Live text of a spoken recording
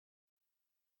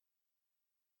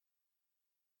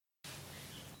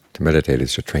To meditate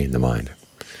is to train the mind.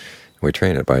 We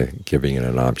train it by giving it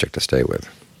an object to stay with,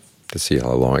 to see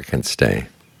how long it can stay,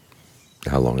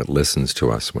 how long it listens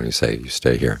to us when you say, you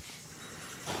stay here.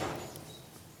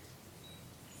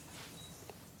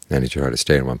 And if you try to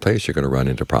stay in one place, you're going to run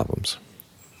into problems.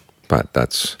 But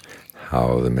that's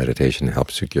how the meditation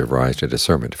helps you give rise to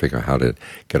discernment, to figure out how to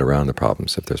get around the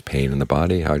problems. If there's pain in the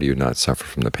body, how do you not suffer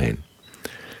from the pain?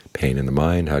 Pain in the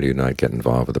mind, how do you not get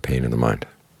involved with the pain in the mind?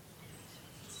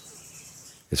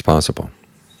 It's possible.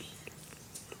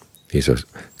 These are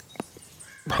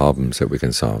problems that we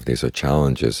can solve. These are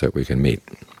challenges that we can meet.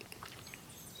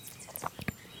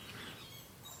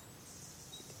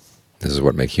 This is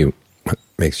what makes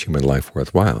human life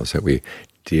worthwhile, is that we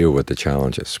deal with the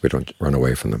challenges. We don't run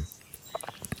away from them.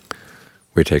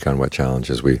 We take on what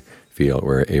challenges we feel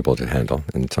we're able to handle,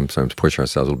 and sometimes push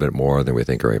ourselves a little bit more than we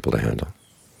think we're able to handle.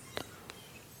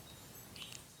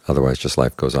 Otherwise, just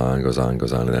life goes on,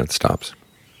 and then it stops.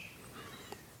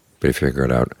 But if you figure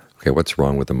it out, okay, what's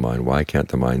wrong with the mind? Why can't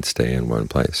the mind stay in one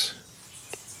place?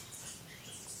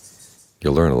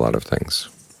 You'll learn a lot of things.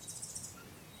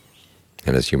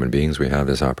 And as human beings, we have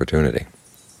this opportunity.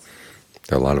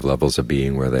 There are a lot of levels of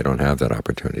being where they don't have that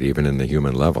opportunity. Even in the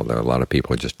human level, there are a lot of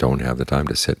people who just don't have the time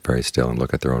to sit very still and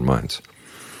look at their own minds.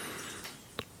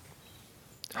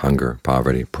 Hunger,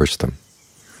 poverty push them.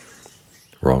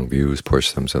 Wrong views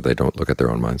push them so they don't look at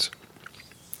their own minds.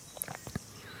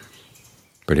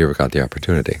 But here we've got the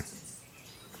opportunity.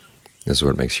 This is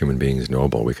what makes human beings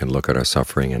noble. We can look at our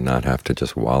suffering and not have to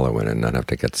just wallow in it, and not have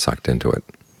to get sucked into it.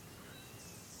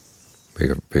 We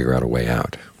can figure out a way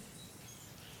out.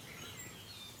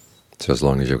 So as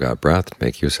long as you've got breath,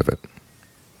 make use of it.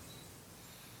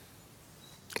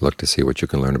 Look to see what you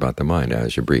can learn about the mind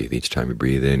as you breathe, each time you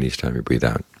breathe in, each time you breathe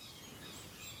out.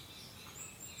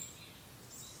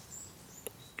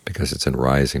 Because it's in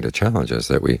rising to challenges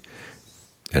that we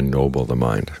ennoble the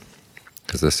mind,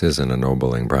 because this is an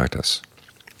ennobling practice.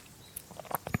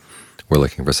 We're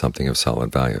looking for something of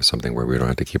solid value, something where we don't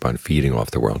have to keep on feeding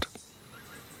off the world.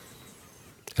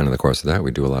 And in the course of that,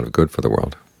 we do a lot of good for the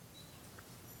world.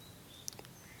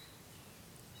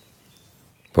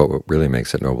 But what really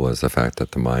makes it noble is the fact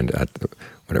that the mind,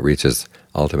 when it reaches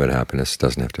ultimate happiness,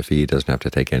 doesn't have to feed, doesn't have to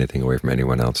take anything away from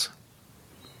anyone else.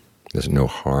 There's no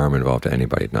harm involved to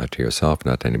anybody, not to yourself,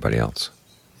 not to anybody else.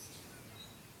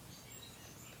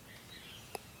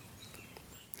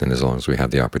 And as long as we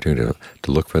have the opportunity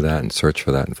to look for that and search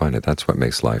for that and find it, that's what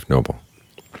makes life noble.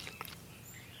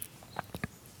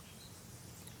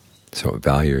 So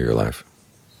value your life,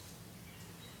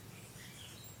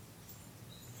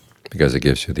 because it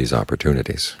gives you these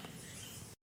opportunities.